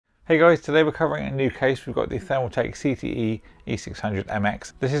Hey guys, today we're covering a new case. We've got the Thermaltake CTE E600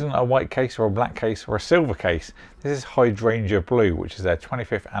 MX. This isn't a white case or a black case or a silver case. This is Hydrangea Blue, which is their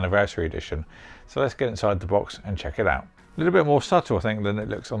 25th anniversary edition. So let's get inside the box and check it out. A little bit more subtle, I think, than it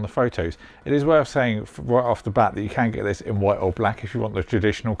looks on the photos. It is worth saying right off the bat that you can get this in white or black if you want the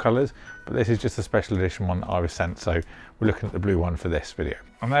traditional colours, but this is just a special edition one that I was sent, so we're looking at the blue one for this video.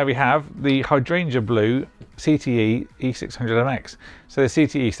 And there we have the Hydrangea Blue CTE E600 MX. So the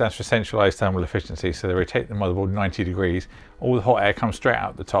CTE stands for centralised thermal efficiency, so they rotate the motherboard 90 degrees. All the hot air comes straight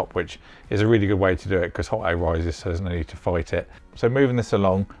out the top, which is a really good way to do it because hot air rises, so there's no need to fight it. So moving this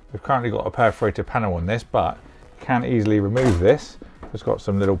along, we've currently got a perforated panel on this, but can easily remove this. It's got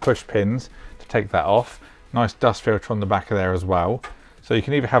some little push pins to take that off. Nice dust filter on the back of there as well. So you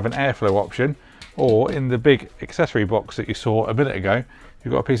can either have an airflow option, or in the big accessory box that you saw a minute ago,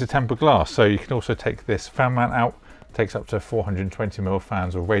 you've got a piece of tempered glass. So you can also take this fan mount out. It takes up to 420mm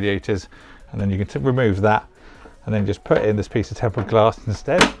fans or radiators, and then you can remove that and then just put in this piece of tempered glass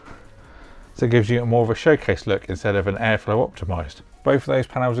instead. So it gives you more of a showcase look instead of an airflow optimized. Both of those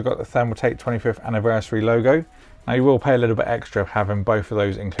panels have got the Thermaltake 25th anniversary logo. Now you will pay a little bit extra having both of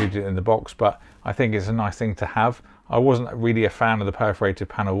those included in the box, but I think it's a nice thing to have. I wasn't really a fan of the perforated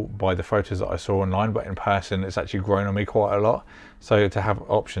panel by the photos that I saw online, but in person it's actually grown on me quite a lot. So to have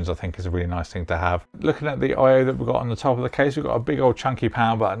options I think is a really nice thing to have. Looking at the I/O that we've got on the top of the case, we've got a big old chunky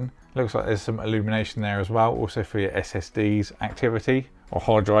power button. Looks like there's some illumination there as well, also for your SSDs activity or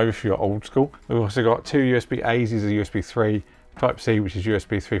hard drive if you're old school. We've also got two USB-A's, these are USB 3, Type-C which is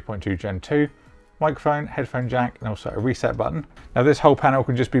USB 3.2 Gen 2, microphone, headphone jack, and also a reset button. Now this whole panel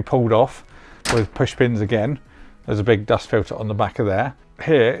can just be pulled off with push pins again. There's a big dust filter on the back of there.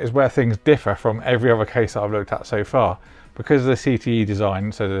 Here is where things differ from every other case that I've looked at so far. Because of the CTE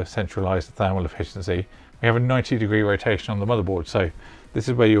design, so the centralised thermal efficiency, we have a 90-degree rotation on the motherboard. So this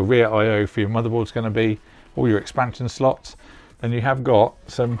is where your rear I/O for your motherboard is going to be, all your expansion slots. Then you have got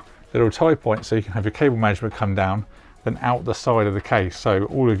some little tie points so you can have your cable management come down then out the side of the case, so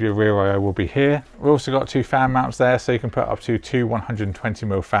all of your rear I/O will be here. We've also got two fan mounts there, so you can put up to two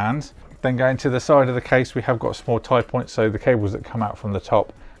 120mm fans. Then going to the side of the case, we have got small tie points, so the cables that come out from the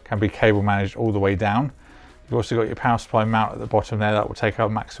top can be cable managed all the way down. You've also got your power supply mount at the bottom there that will take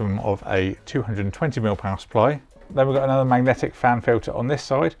up a maximum of a 220mm power supply. Then we've got another magnetic fan filter on this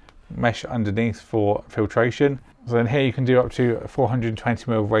side, mesh underneath for filtration. So then here you can do up to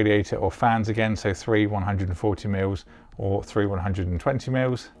 420mm radiator or fans again, so three 140mm or three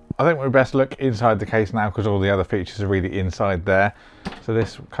 120mm. I think we best look inside the case now because all the other features are really inside there. So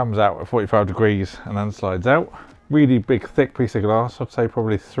this comes out at 45 degrees and then slides out. Really big thick piece of glass, I'd say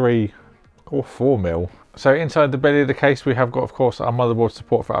probably 3 or 4mm. So inside the belly of the case we have got of course our motherboard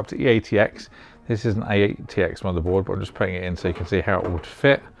support for up to E80X. This is an A80X motherboard, but I'm just putting it in so you can see how it would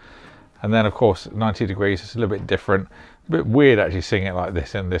fit. And then of course 90 degrees, it's a little bit different. A bit weird actually seeing it like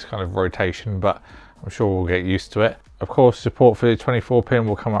this in this kind of rotation, but I'm sure we'll get used to it. Of course support for the 24 pin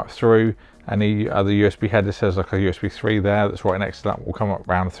will come up through, and the other USB head that says like a USB 3 there that's right next to that will come up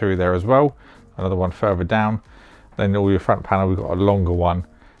round through there as well. Another one further down. Then all your front panel, we've got a longer one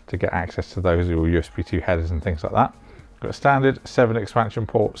to get access to those little USB 2 headers and things like that. Got standard 7 expansion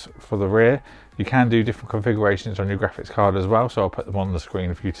ports for the rear. You can do different configurations on your graphics card as well, so I'll put them on the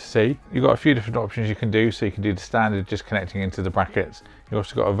screen for you to see. You've got a few different options you can do, so you can do the standard just connecting into the brackets. You've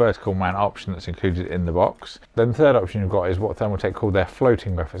also got a vertical mount option that's included in the box. Then the third option you've got is what Thermaltake call their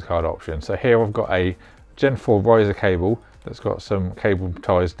floating graphics card option. So here I've got a Gen 4 riser cable that's got some cable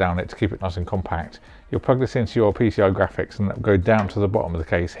ties down it to keep it nice and compact. You'll plug this into your PCI graphics and that will go down to the bottom of the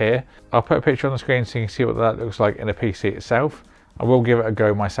case here. I'll put a picture on the screen so you can see what that looks like in a PC itself. I will give it a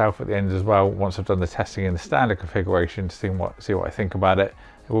go myself at the end as well once I've done the testing in the standard configuration to see what I think about it.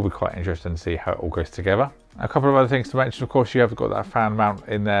 It will be quite interesting to see how it all goes together. A couple of other things to mention, of course, you have got that fan mount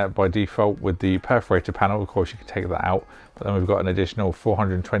in there by default with the perforated panel. Of course, you can take that out, but then we've got an additional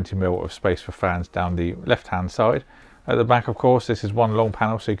 420mm of space for fans down the left-hand side. At the back, of course, this is one long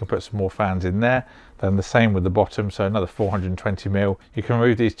panel, so you can put some more fans in there. Then the same with the bottom, so another 420mm. You can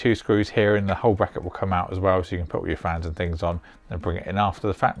remove these two screws here and the whole bracket will come out as well, so you can put all your fans and things on and bring it in after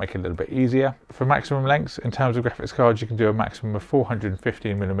the fact, make it a little bit easier. For maximum lengths, in terms of graphics cards, you can do a maximum of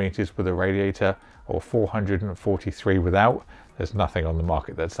 415mm with a radiator or 443 without. There's nothing on the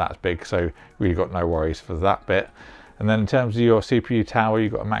market that's that big, so really got no worries for that bit. And then in terms of your CPU tower,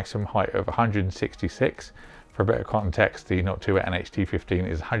 you've got a maximum height of 166. For a bit of context, the Noctua NXT15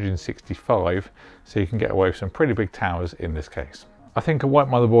 is 165, so you can get away with some pretty big towers in this case. I think a white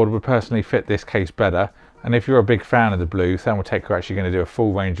motherboard would personally fit this case better, and if you're a big fan of the blue, Thermaltake are actually going to do a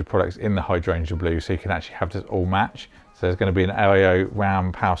full range of products in the Hydrangea Blue, so you can actually have this all match. So there's going to be an AIO,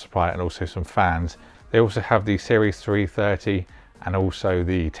 RAM, power supply and also some fans. They also have the Series 330 and also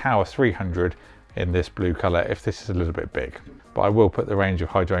the Tower 300 in this blue colour if this is a little bit big. But I will put the range of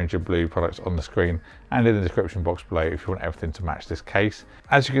Hydrangea blue products on the screen and in the description box below if you want everything to match this case.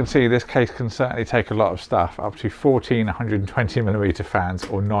 As you can see, this case can certainly take a lot of stuff, up to 14 120mm fans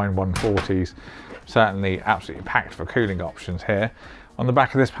or 9 140s. Certainly absolutely packed for cooling options here. On the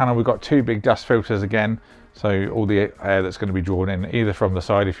back of this panel we've got two big dust filters again, so all the air that's going to be drawn in either from the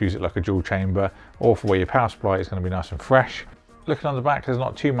side if you use it like a dual chamber, or for where your power supply is going to be nice and fresh. Looking on the back, there's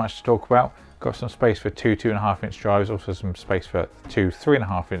not too much to talk about. Got some space for two 2.5 inch drives, also some space for two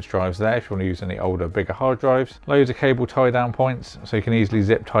 3.5 inch drives there if you want to use any older, bigger hard drives. Loads of cable tie down points, so you can easily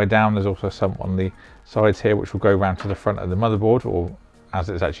zip tie down. There's also some on the sides here which will go around to the front of the motherboard, or as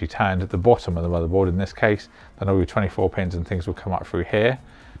it's actually turned at the bottom of the motherboard in this case. Then all your 24 pins and things will come up through here.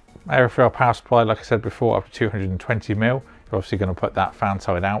 Airflow power supply, like I said before, up to 220mm. You're obviously going to put that fan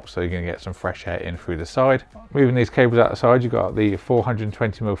side out, so you're going to get some fresh air in through the side. Moving these cables out the side, you've got the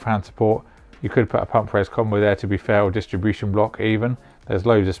 420mm fan support. You could put a pump res combo there, to be fair, or distribution block even. There's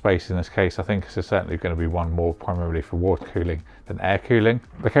loads of space in this case. I think there's certainly going to be one more primarily for water cooling than air cooling.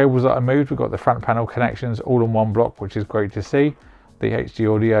 The cables that I moved, we've got the front panel connections all in one block, which is great to see. The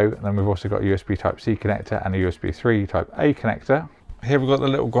HD audio, and then we've also got a USB Type-C connector and a USB 3 Type-A connector. Here we've got the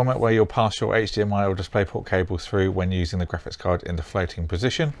little grommet where you'll pass your HDMI or DisplayPort cable through when using the graphics card in the floating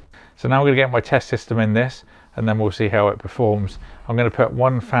position. So now I'm going to get my test system in this, and then we'll see how it performs. I'm going to put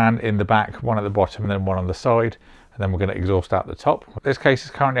one fan in the back, one at the bottom and then one on the side, and then we're going to exhaust out the top. This case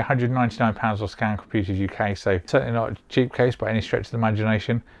is currently £199 off Scan Computers UK, so certainly not a cheap case by any stretch of the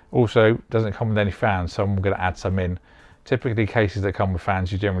imagination. Also doesn't come with any fans, so I'm going to add some in. Typically cases that come with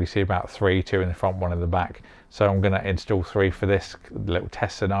fans you generally see about 3, 2 in the front, 1 in the back. So I'm going to install 3 for this little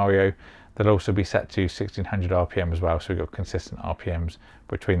test scenario. They'll also be set to 1600 RPM as well, so we've got consistent RPMs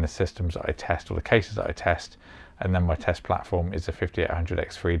between the systems that I test, or the cases that I test, and then my test platform is the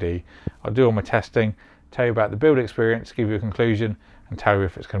 5800X3D. I'll do all my testing, tell you about the build experience, give you a conclusion, and tell you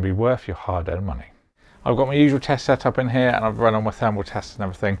if it's going to be worth your hard-earned money. I've got my usual test setup in here, and I've run all my thermal tests and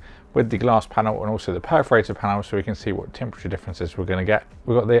everything with the glass panel and also the perforated panel, so we can see what temperature differences we're going to get.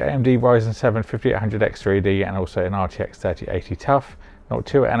 We've got the AMD Ryzen 7 5800X3D and also an RTX 3080 TUF. Got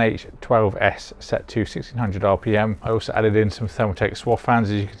two NH12S set to 1600 RPM. I also added in some Thermaltake swath fans.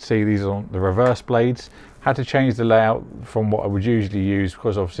 As you can see, these are on the reverse blades. Had to change the layout from what I would usually use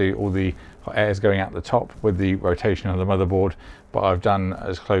because obviously all the hot air is going out the top with the rotation of the motherboard, but I've done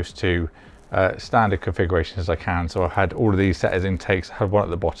as close to standard configuration as I can. So I've had all of these set as intakes. I had one at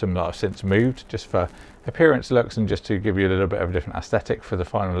the bottom that I've since moved just for appearance looks and just to give you a little bit of a different aesthetic for the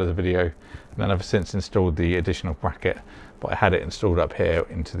final of the video. And then I've since installed the additional bracket, but I had it installed up here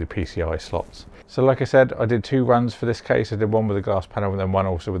into the PCI slots. So like I said, I did 2 runs for this case. I did one with the glass panel and then one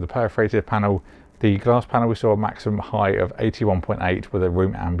also with the perforated panel. The glass panel, we saw a maximum high of 81.8 with a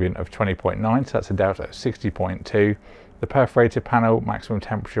room ambient of 20.9, so that's a delta of 60.2. The perforated panel maximum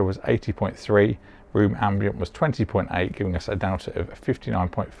temperature was 80.3, room ambient was 20.8, giving us a delta of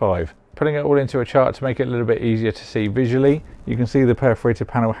 59.5. Putting it all into a chart to make it a little bit easier to see visually, you can see the perforated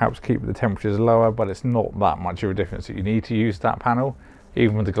panel helps keep the temperatures lower, but it's not that much of a difference that you need to use that panel.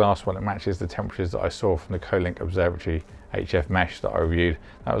 Even with the glass one, it matches the temperatures that I saw from the Colink Observatory HF mesh that I reviewed.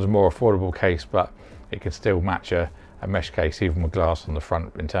 That was a more affordable case, but it can still match a mesh case even with glass on the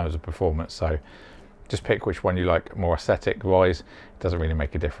front in terms of performance. So just pick which one you like more aesthetic wise. It doesn't really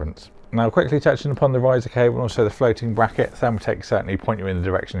make a difference. Now quickly touching upon the riser cable and also the floating bracket, Thermaltake certainly point you in the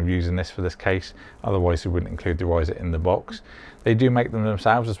direction of using this for this case, otherwise we wouldn't include the riser in the box. They do make them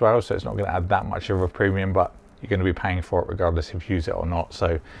themselves as well, so it's not going to add that much of a premium, but you're going to be paying for it regardless if you use it or not.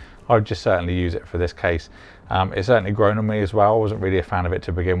 So I would just certainly use it for this case. It's certainly grown on me as well. I wasn't really a fan of it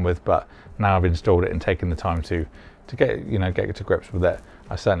to begin with, but now I've installed it and taken the time to get to grips with it,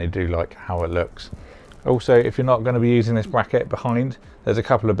 I certainly do like how it looks. Also, if you're not going to be using this bracket behind, there's a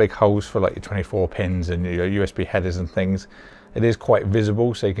couple of big holes for like your 24 pins and your USB headers and things. It is quite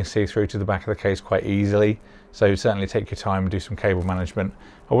visible, so you can see through to the back of the case quite easily. So certainly take your time and do some cable management.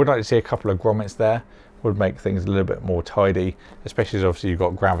 I would like to see a couple of grommets there. Would make things a little bit more tidy, especially as obviously you've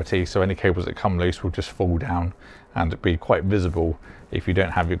got gravity, so any cables that come loose will just fall down and be quite visible if you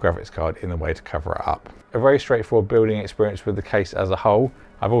don't have your graphics card in the way to cover it up. A very straightforward building experience with the case as a whole.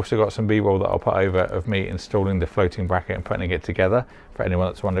 I've also got some B-roll that I'll put over of me installing the floating bracket and putting it together for anyone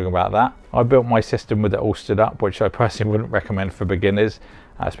that's wondering about that. I built my system with it all stood up, which I personally wouldn't recommend for beginners,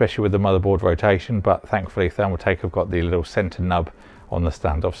 especially with the motherboard rotation, but thankfully Thermaltake have got the little center nub on the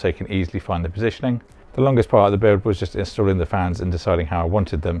standoff so you can easily find the positioning. The longest part of the build was just installing the fans and deciding how I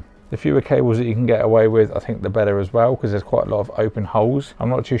wanted them. The fewer cables that you can get away with, I think the better as well, because there's quite a lot of open holes. I'm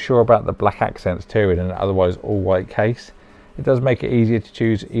not too sure about the black accents too in an otherwise all white case. It does make it easier to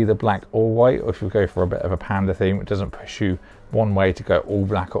choose either black or white, or if you go for a bit of a panda theme, it doesn't push you one way to go all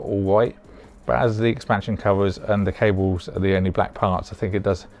black or all white. But as the expansion covers and the cables are the only black parts, I think it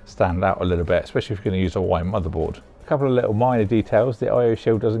does stand out a little bit, especially if you're going to use a white motherboard. A couple of little minor details: the IO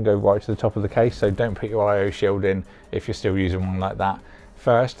shield doesn't go right to the top of the case, so don't put your IO shield in if you're still using one like that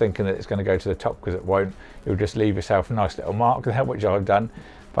first, thinking that it's going to go to the top, because it won't. You'll just leave yourself a nice little mark there, which I've done,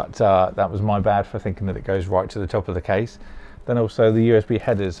 but that was my bad for thinking that it goes right to the top of the case. Then also the USB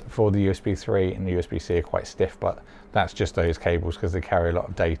headers for the USB 3 and the USB-C are quite stiff, but that's just those cables because they carry a lot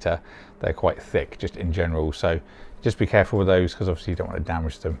of data. They're quite thick just in general, so just be careful with those, because obviously you don't want to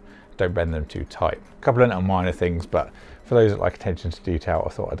damage them. Don't bend them too tight. A couple of little minor things, but for those that like attention to detail, I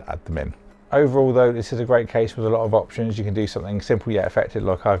thought I'd add them in. Overall though, this is a great case with a lot of options. You can do something simple yet effective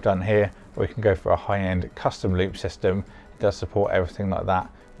like I've done here, or you can go for a high-end custom loop system. It does support everything like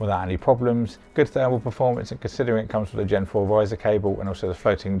that without any problems. Good thermal performance, and considering it comes with a Gen 4 riser cable and also the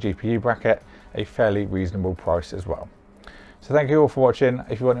floating GPU bracket, a fairly reasonable price as well. So thank you all for watching.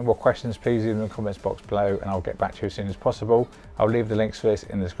 If you want any more questions, please leave them in the comments box below and I'll get back to you as soon as possible. I'll leave the links for this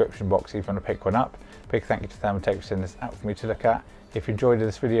in the description box if you want to pick one up. Big thank you to Thermaltake for sending this out for me to look at. If you enjoyed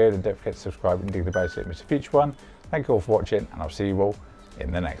this video, then don't forget to subscribe and dig the bell so you don't miss a future one. Thank you all for watching, and I'll see you all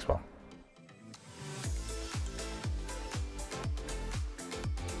in the next one.